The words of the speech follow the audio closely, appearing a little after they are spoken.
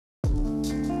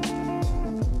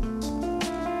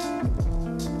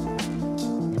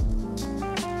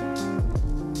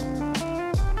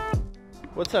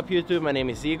What's up YouTube, my name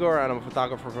is Igor and I'm a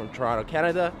photographer from Toronto,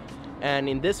 Canada. And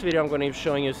in this video I'm going to be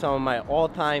showing you some of my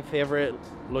all-time favorite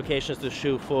locations to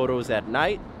shoot photos at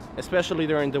night, especially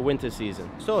during the winter season.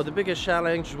 So the biggest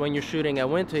challenge when you're shooting at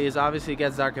winter is obviously it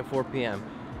gets dark at 4 p.m.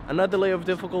 Another layer of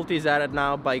difficulty is added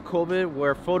now by COVID,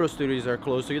 where photo studios are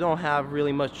closed, so you don't have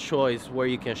really much choice where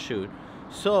you can shoot.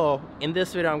 So in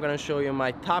this video I'm going to show you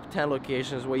my top 10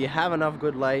 locations where you have enough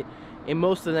good light. In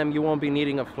most of them you won't be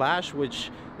needing a flash, which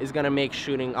is going to make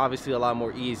shooting obviously a lot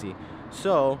more easy.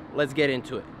 So let's get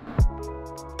into it.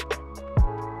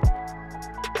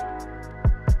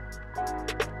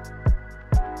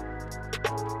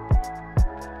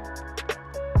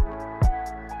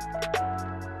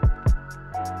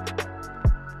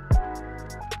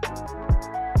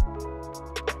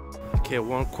 Okay,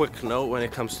 one quick note when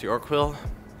it comes to Yorkville.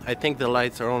 I think the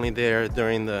lights are only there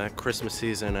during the Christmas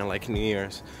season and like New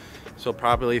Year's. So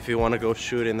probably if you want to go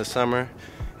shoot in the summer,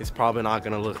 it's probably not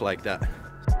going to look like that.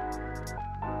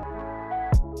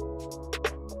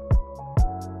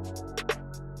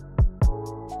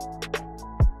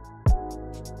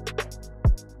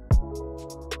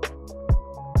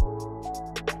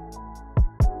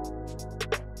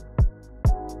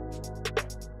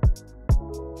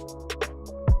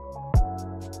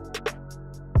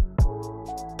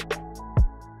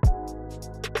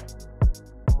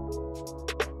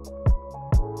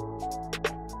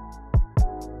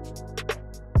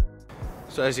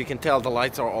 So as you can tell, the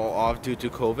lights are all off due to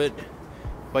COVID,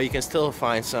 but you can still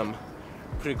find some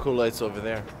pretty cool lights over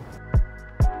there.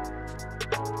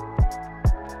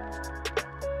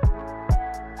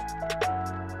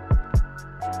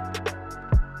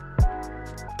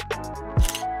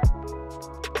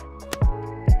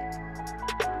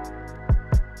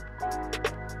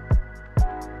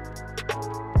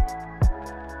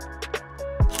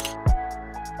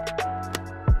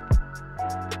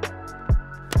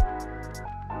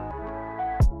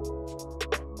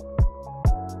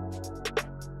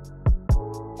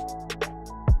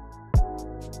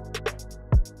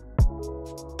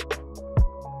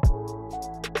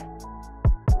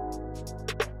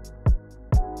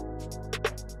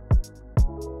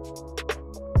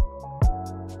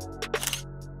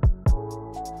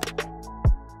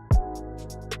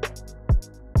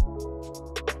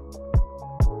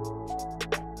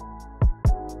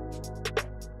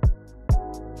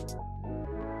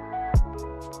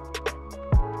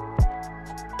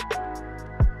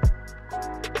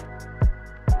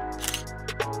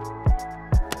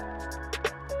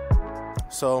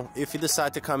 So if you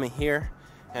decide to come in here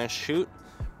and shoot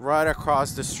right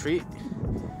across the street,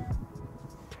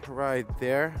 right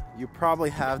there, you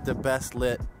probably have the best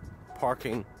lit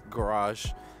parking garage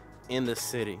in the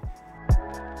city.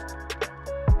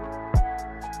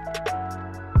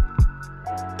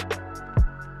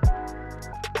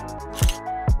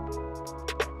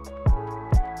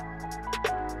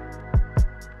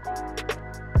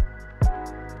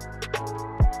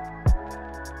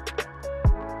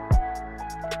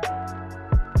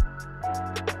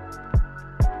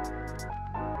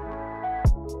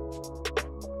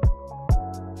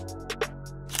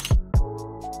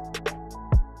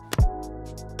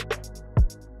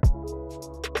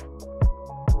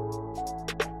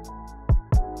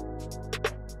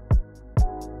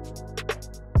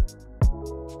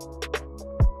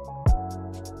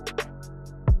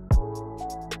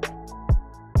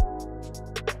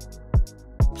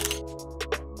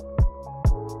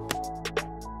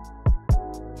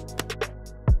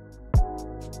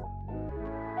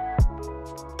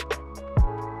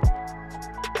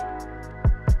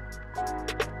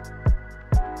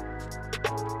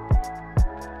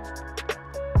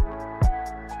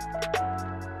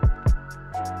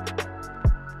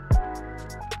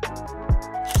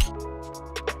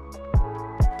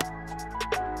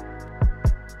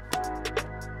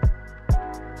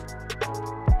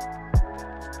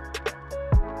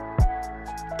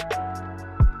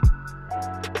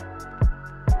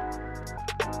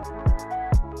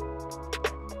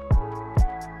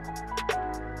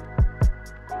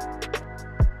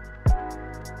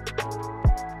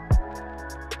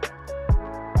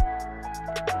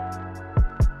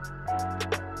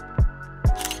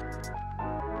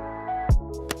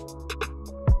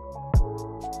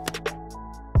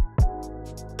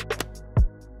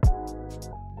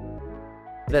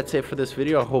 That's it for this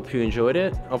video. I hope you enjoyed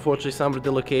it. Unfortunately, some of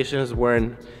the locations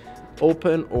weren't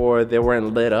open or they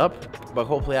weren't lit up, but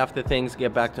hopefully after things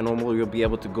get back to normal, you'll be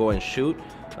able to go and shoot.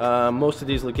 Most of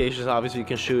these locations obviously you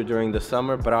can shoot during the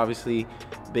summer, but obviously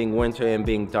being winter and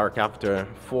being dark after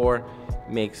 4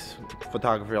 makes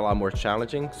photography a lot more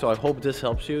challenging. So I hope this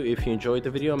helps you. If you enjoyed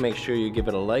the video, make sure you give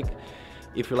it a like.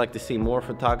 If you'd like to see more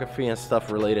photography and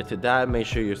stuff related to that, make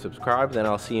sure you're subscribed, and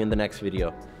I'll see you in the next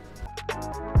video.